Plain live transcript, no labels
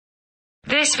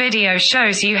This video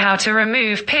shows you how to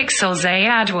remove PixelSee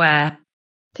adware.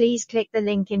 Please click the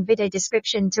link in video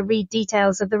description to read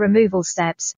details of the removal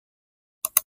steps.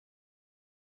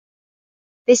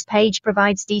 This page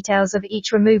provides details of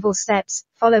each removal steps.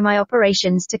 Follow my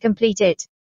operations to complete it.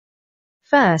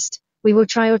 First, we will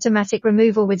try automatic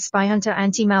removal with SpyHunter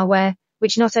anti-malware,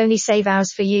 which not only save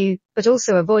hours for you, but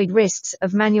also avoid risks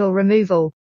of manual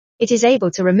removal. It is able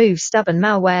to remove stubborn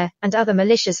malware and other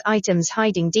malicious items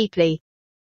hiding deeply.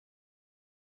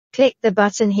 Click the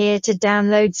button here to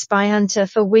download SpyHunter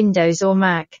for Windows or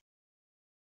Mac.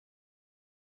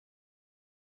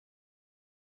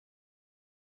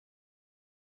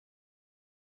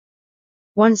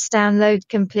 Once download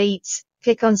completes,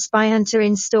 click on SpyHunter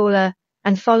Installer,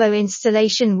 and follow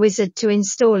Installation Wizard to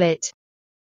install it.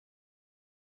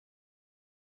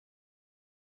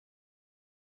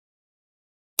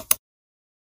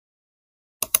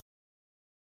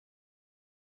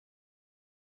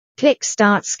 Click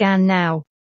Start Scan now.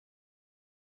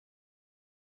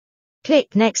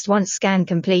 Click Next once scan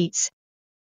completes.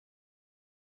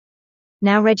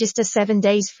 Now register 7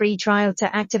 days free trial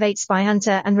to activate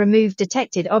SpyHunter and remove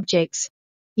detected objects.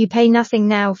 You pay nothing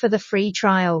now for the free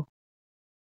trial.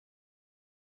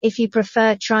 If you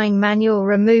prefer trying manual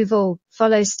removal,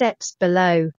 follow steps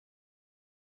below.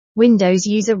 Windows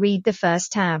user read the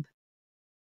first tab.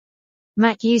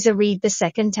 Mac user read the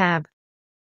second tab.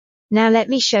 Now let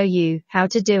me show you how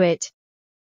to do it.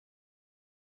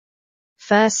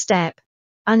 First step.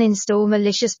 Uninstall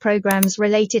malicious programs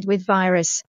related with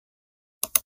virus.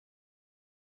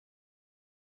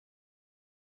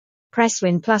 Press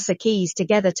Win plus A keys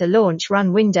together to launch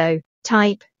Run window.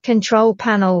 Type Control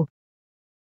Panel.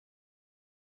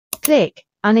 Click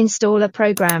Uninstall a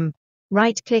program.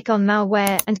 Right-click on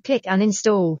malware and click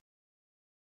Uninstall.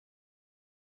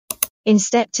 In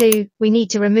step 2, we need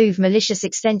to remove malicious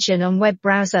extension on web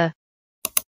browser.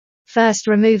 First,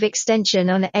 remove extension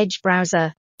on Edge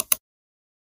browser.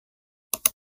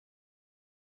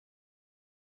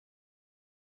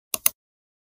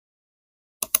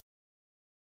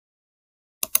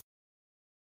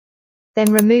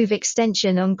 Then remove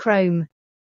extension on Chrome.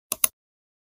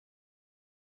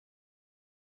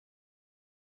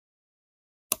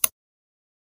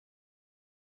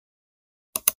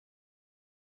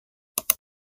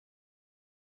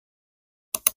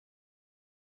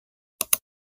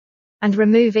 And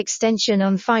remove extension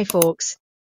on Firefox.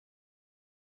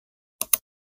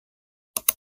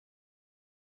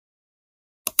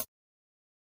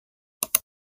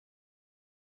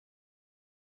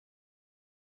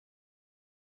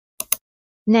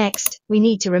 Next, we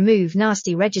need to remove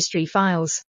nasty registry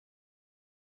files.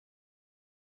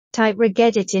 Type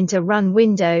regedit into Run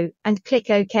window, and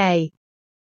click OK.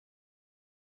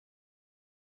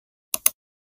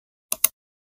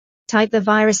 Type the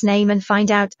virus name and find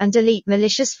out and delete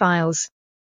malicious files.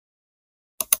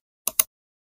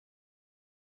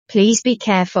 Please be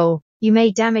careful. You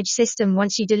may damage system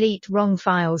once you delete wrong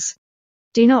files.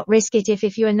 Do not risk it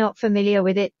if you are not familiar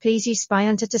with it. Please use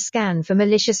SpyHunter to scan for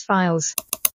malicious files.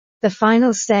 The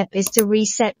final step is to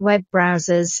reset web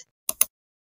browsers.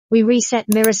 We reset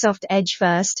Microsoft Edge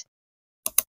first.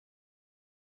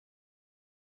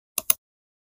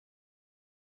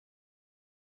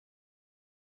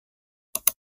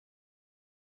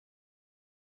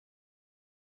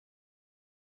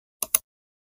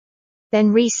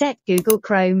 Then reset Google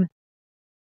Chrome.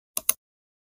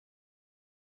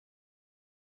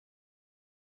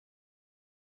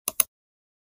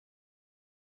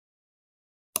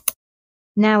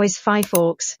 Now is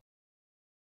Firefox.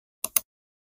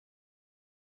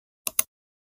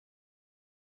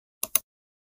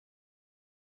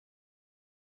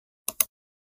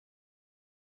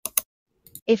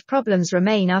 If problems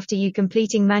remain after you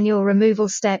completing manual removal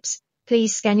steps,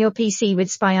 please scan your PC with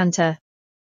SpyHunter.